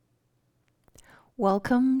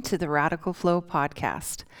Welcome to the Radical Flow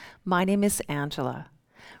podcast. My name is Angela.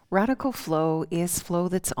 Radical Flow is flow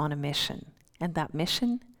that's on a mission, and that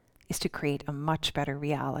mission is to create a much better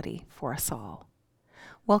reality for us all.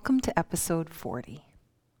 Welcome to episode 40.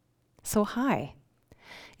 So, hi.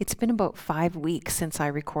 It's been about 5 weeks since I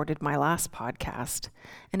recorded my last podcast,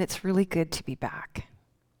 and it's really good to be back.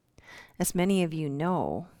 As many of you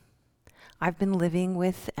know, I've been living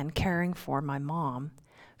with and caring for my mom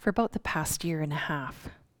for about the past year and a half.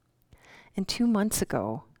 And 2 months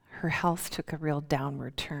ago, her health took a real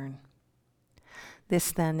downward turn.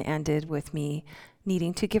 This then ended with me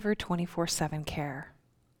needing to give her 24/7 care.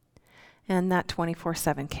 And that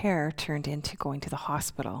 24/7 care turned into going to the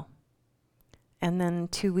hospital. And then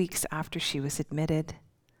 2 weeks after she was admitted,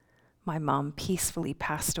 my mom peacefully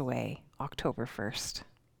passed away October 1st.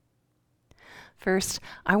 First,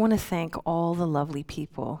 I want to thank all the lovely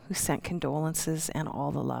people who sent condolences and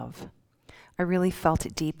all the love. I really felt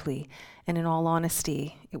it deeply, and in all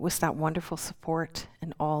honesty, it was that wonderful support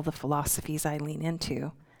and all the philosophies I lean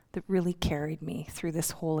into that really carried me through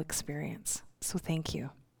this whole experience. So thank you.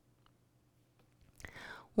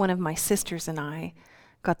 One of my sisters and I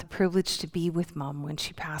got the privilege to be with Mom when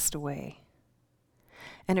she passed away.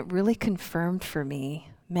 And it really confirmed for me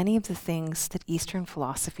many of the things that Eastern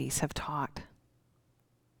philosophies have taught.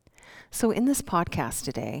 So in this podcast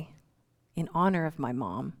today, in honor of my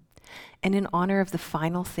mom, and in honor of the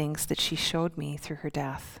final things that she showed me through her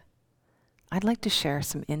death, I'd like to share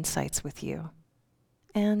some insights with you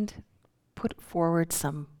and put forward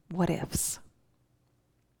some what-ifs.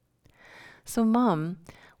 So Mom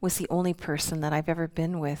was the only person that I've ever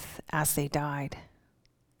been with as they died.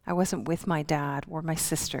 I wasn't with my dad or my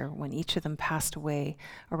sister when each of them passed away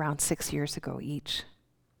around 6 years ago each.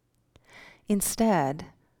 Instead,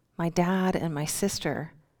 my dad and my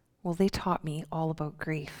sister, they taught me all about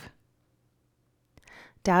grief.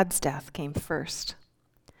 Dad's death came first.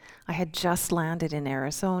 I had just landed in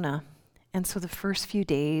Arizona, and so the first few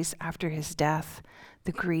days after his death,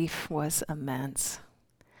 the grief was immense.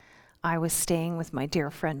 I was staying with my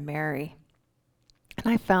dear friend Mary,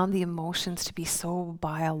 and I found the emotions to be so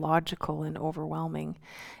biological and overwhelming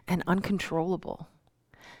and uncontrollable.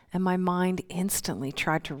 And my mind instantly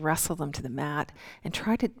tried to wrestle them to the mat and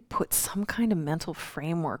try to put some kind of mental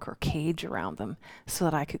framework or cage around them so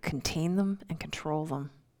that I could contain them and control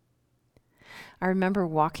them. I remember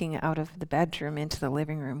walking out of the bedroom into the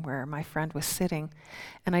living room where my friend was sitting,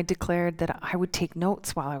 and I declared that I would take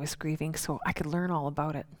notes while I was grieving so I could learn all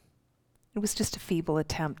about it. It was just a feeble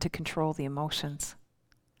attempt to control the emotions.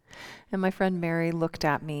 And my friend Mary looked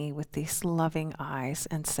at me with these loving eyes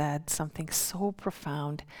and said something so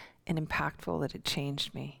profound and impactful that it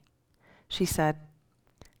changed me. She said,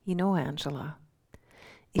 "You know, Angela,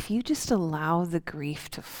 if you just allow the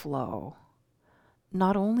grief to flow,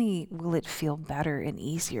 not only will it feel better and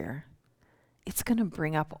easier, it's going to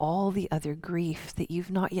bring up all the other grief that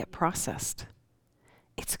you've not yet processed.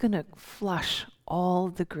 It's going to flush all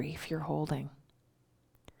the grief you're holding."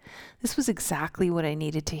 This was exactly what I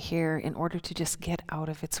needed to hear in order to just get out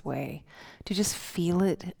of its way, to just feel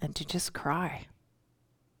it and to just cry.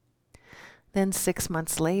 Then 6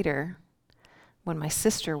 months later, when my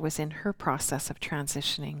sister was in her process of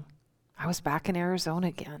transitioning, I was back in Arizona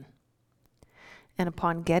again. And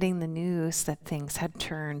upon getting the news that things had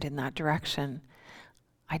turned in that direction,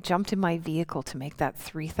 I jumped in my vehicle to make that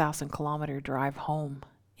 3,000-kilometer drive home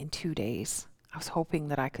in 2 days. I was hoping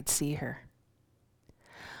that I could see her.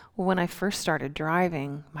 Well, when I first started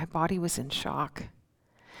driving, my body was in shock,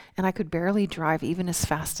 and I could barely drive even as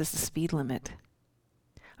fast as the speed limit.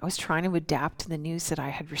 I was trying to adapt to the news that I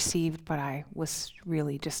had received, but I was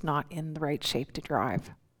really just not in the right shape to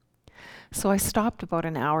drive. So I stopped about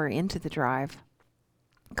an hour into the drive,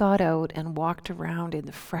 got out and walked around in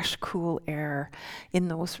the fresh, cool air in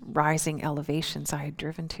those rising elevations I had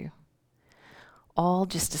driven to, all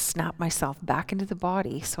just to snap myself back into the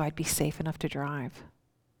body so I'd be safe enough to drive.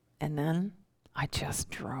 And then I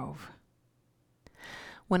just drove.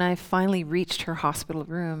 When I finally reached her hospital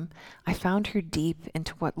room, I found her deep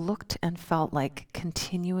into what looked and felt like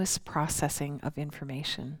continuous processing of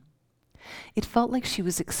information. It felt like she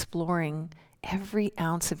was exploring every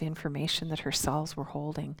ounce of information that her cells were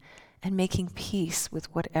holding and making peace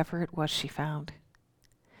with whatever it was she found.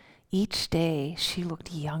 Each day, she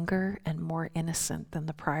looked younger and more innocent than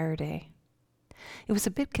the prior day. It was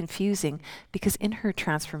a bit confusing because in her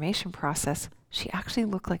transformation process, she actually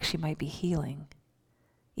looked like she might be healing,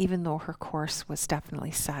 even though her course was definitely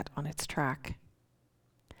set on its track.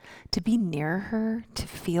 To be near her, to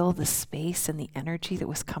feel the space and the energy that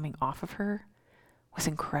was coming off of her was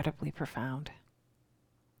incredibly profound.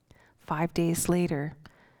 5 days later,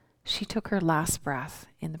 she took her last breath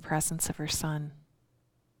in the presence of her son.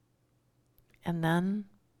 And then,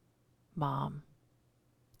 Mom.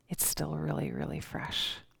 It's still really, really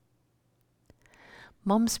fresh.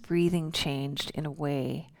 Mom's breathing changed in a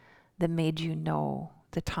way that made you know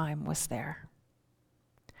the time was there.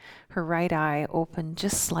 Her right eye opened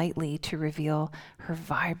just slightly to reveal her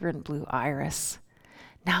vibrant blue iris,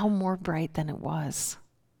 now more bright than it was.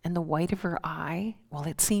 And the white of her eye, well,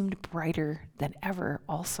 it seemed brighter than ever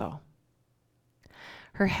also.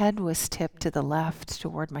 Her head was tipped to the left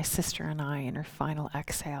toward my sister and I in her final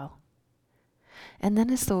exhale. And then,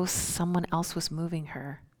 as though someone else was moving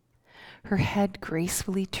her, her head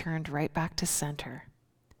gracefully turned right back to center.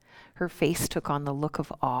 Her face took on the look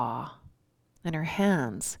of awe, and her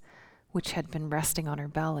hands, which had been resting on her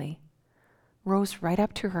belly, rose right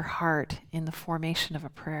up to her heart in the formation of a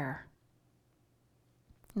prayer.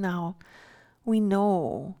 Now, we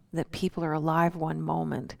know that people are alive one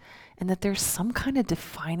moment and that there's some kind of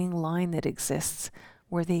defining line that exists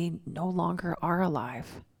where they no longer are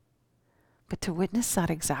alive. But to witness that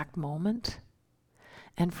exact moment,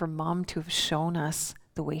 and for Mom to have shown us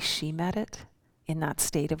the way she met it, in that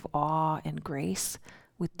state of awe and grace,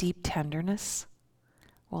 with deep tenderness,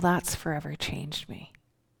 well, that's forever changed me.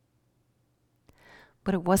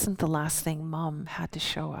 But it wasn't the last thing Mom had to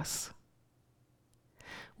show us.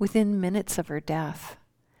 Within minutes of her death,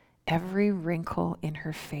 every wrinkle in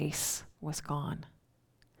her face was gone.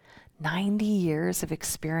 90 years of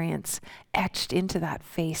experience etched into that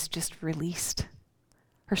face just released.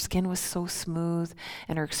 Her skin was so smooth,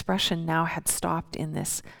 and her expression now had stopped in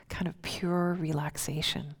this kind of pure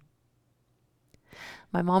relaxation.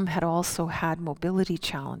 My mom had also had mobility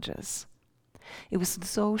challenges. It was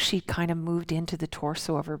as though she'd kind of moved into the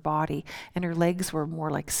torso of her body, and her legs were more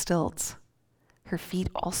like stilts. Her feet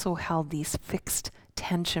also held these fixed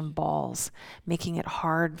tension balls, making it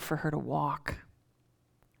hard for her to walk.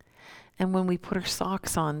 And when we put her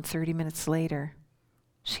socks on 30 minutes later,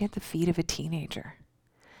 she had the feet of a teenager.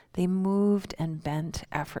 They moved and bent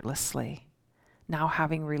effortlessly, now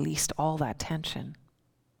having released all that tension.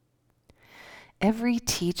 Every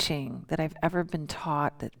teaching that I've ever been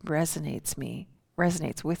taught that resonates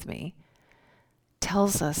with me,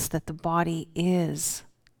 tells us that the body is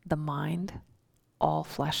the mind all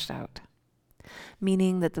fleshed out.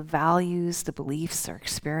 Meaning that the values, the beliefs, our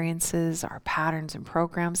experiences, our patterns and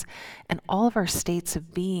programs, and all of our states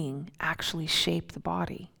of being actually shape the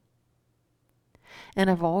body. And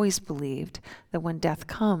I've always believed that when death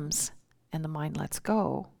comes and the mind lets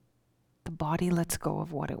go, the body lets go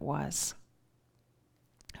of what it was.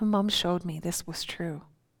 And Mom showed me this was true.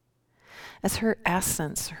 As her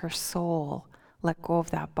essence, her soul, let go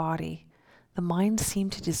of that body, the mind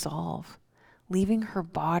seemed to dissolve, leaving her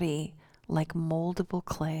body like moldable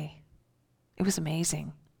clay. It was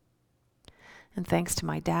amazing. And thanks to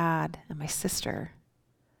my dad and my sister,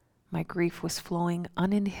 my grief was flowing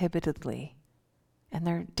uninhibitedly, and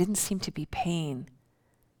there didn't seem to be pain.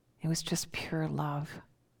 It was just pure love.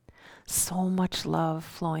 So much love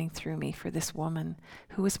flowing through me for this woman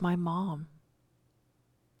who was my mom.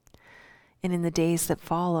 And in the days that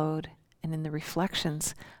followed, and in the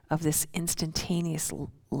reflections of this instantaneous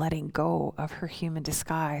letting go of her human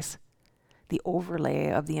disguise, the overlay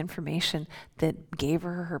of the information that gave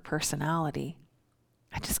her her personality,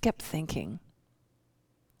 I just kept thinking,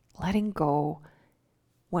 letting go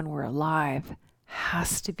when we're alive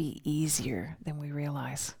has to be easier than we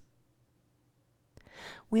realize.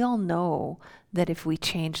 We all know that if we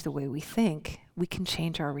change the way we think, we can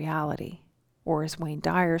change our reality. Or as Wayne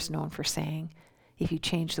Dyer's known for saying, if you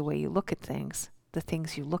change the way you look at things, the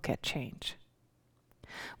things you look at change.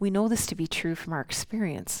 We know this to be true from our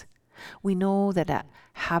experience. We know that a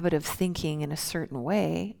habit of thinking in a certain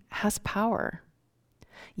way has power.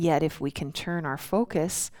 Yet if we can turn our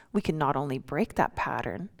focus, we can not only break that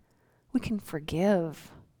pattern, we can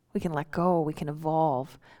forgive, we can let go, we can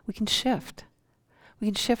evolve, we can shift. We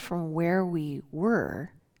can shift from where we were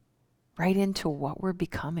right into what we're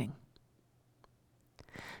becoming.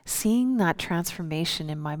 Seeing that transformation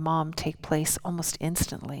in my mom take place almost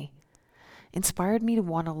instantly inspired me to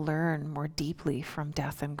want to learn more deeply from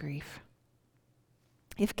death and grief.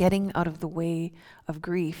 If getting out of the way of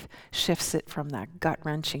grief shifts it from that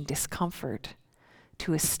gut-wrenching discomfort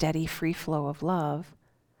to a steady free flow of love,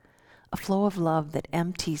 a flow of love that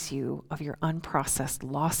empties you of your unprocessed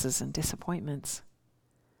losses and disappointments,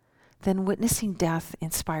 then witnessing death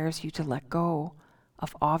inspires you to let go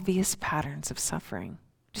of obvious patterns of suffering.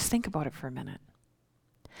 Just think about it for a minute.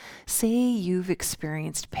 Say you've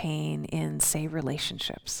experienced pain in, say,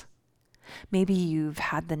 relationships. Maybe you've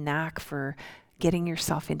had the knack for getting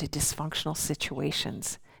yourself into dysfunctional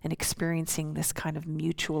situations and experiencing this kind of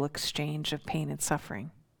mutual exchange of pain and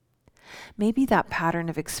suffering. Maybe that pattern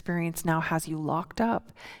of experience now has you locked up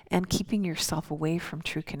and keeping yourself away from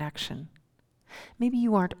true connection. Maybe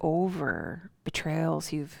you aren't over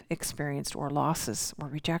betrayals you've experienced or losses or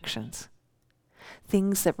rejections,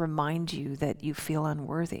 things that remind you that you feel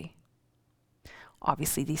unworthy.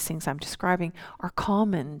 Obviously, these things I'm describing are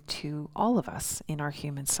common to all of us in our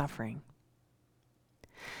human suffering.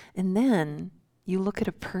 And then you look at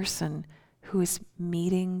a person who is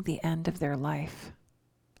meeting the end of their life,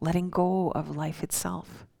 letting go of life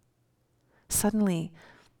itself. Suddenly,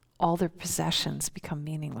 all their possessions become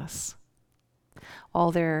meaningless.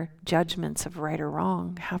 All their judgments of right or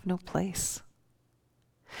wrong have no place.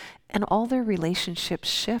 And all their relationships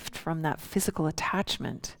shift from that physical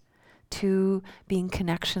attachment to being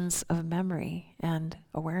connections of memory and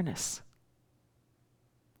awareness.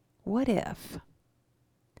 What if,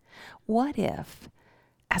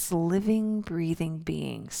 as living, breathing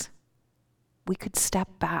beings, we could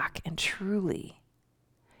step back and truly,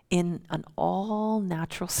 in an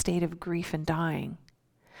all-natural state of grief and dying,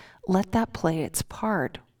 let that play its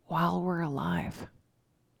part while we're alive?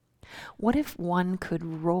 What if one could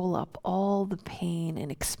roll up all the pain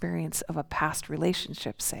and experience of a past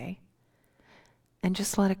relationship, say, and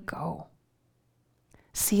just let it go?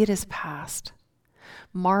 See it as past.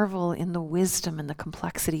 Marvel in the wisdom and the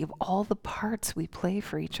complexity of all the parts we play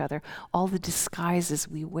for each other, all the disguises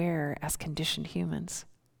we wear as conditioned humans.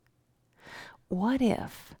 What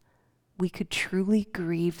if we could truly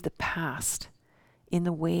grieve the past in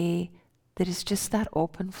the way that is just that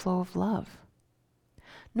open flow of love?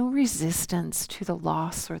 No resistance to the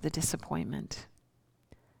loss or the disappointment,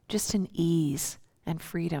 just an ease and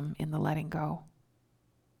freedom in the letting go.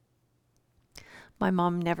 My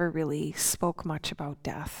mom never really spoke much about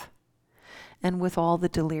death. And with all the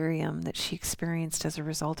delirium that she experienced as a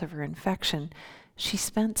result of her infection, she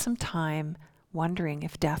spent some time wondering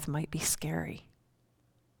if death might be scary.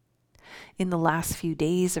 In the last few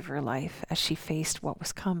days of her life, as she faced what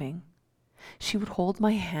was coming, she would hold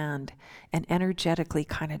my hand and energetically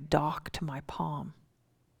kind of dock to my palm.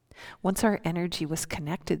 Once our energy was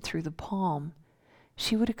connected through the palm,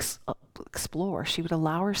 she would explore. She would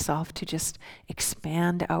allow herself to just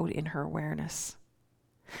expand out in her awareness.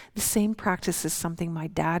 The same practice is something my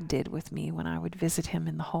dad did with me when I would visit him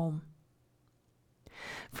in the home.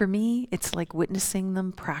 For me, it's like witnessing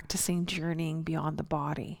them practicing journeying beyond the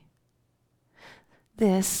body.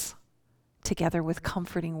 This, together with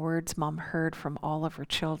comforting words Mom heard from all of her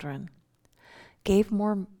children, gave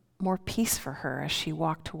more peace for her as she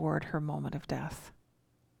walked toward her moment of death.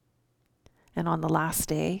 And on the last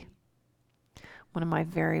day, one of my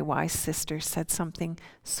very wise sisters said something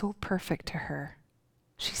so perfect to her.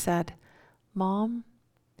 She said, "Mom,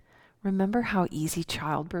 remember how easy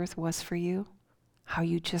childbirth was for you? How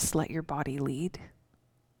you just let your body lead?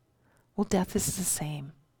 Well, death is the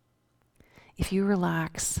same. If you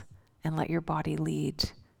relax and let your body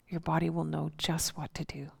lead, your body will know just what to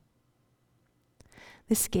do."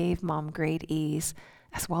 This gave Mom great ease,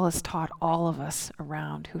 as well as taught all of us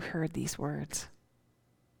around who heard these words.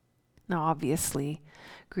 Now, obviously,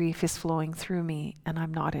 grief is flowing through me and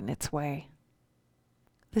I'm not in its way.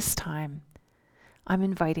 This time, I'm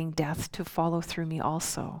inviting death to follow through me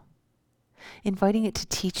also, inviting it to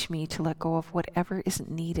teach me to let go of whatever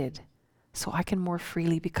isn't needed so I can more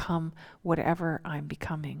freely become whatever I'm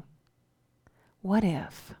becoming. What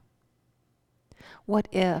if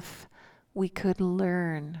we could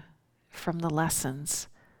learn from the lessons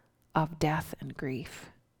of death and grief?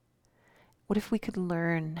 What if we could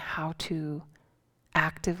learn how to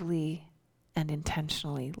actively and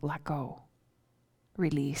intentionally let go,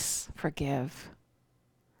 release, forgive,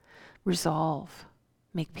 resolve,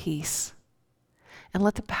 make peace, and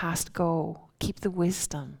let the past go, keep the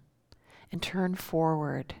wisdom, and turn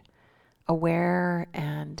forward, aware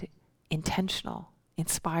and intentional,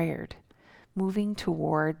 inspired, moving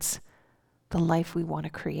towards the life we want to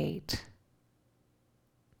create?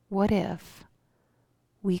 What if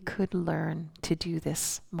we could learn to do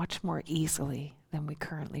this much more easily than we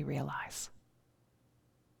currently realize?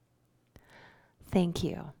 Thank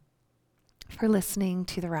you for listening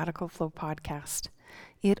to the Radical Flow podcast.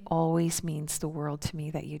 It always means the world to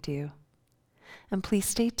me that you do. And please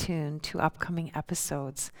stay tuned to upcoming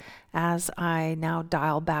episodes as I now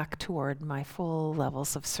dial back toward my full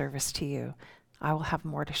levels of service to you. I will have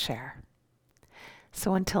more to share.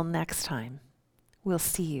 So until next time, we'll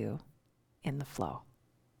see you in the flow.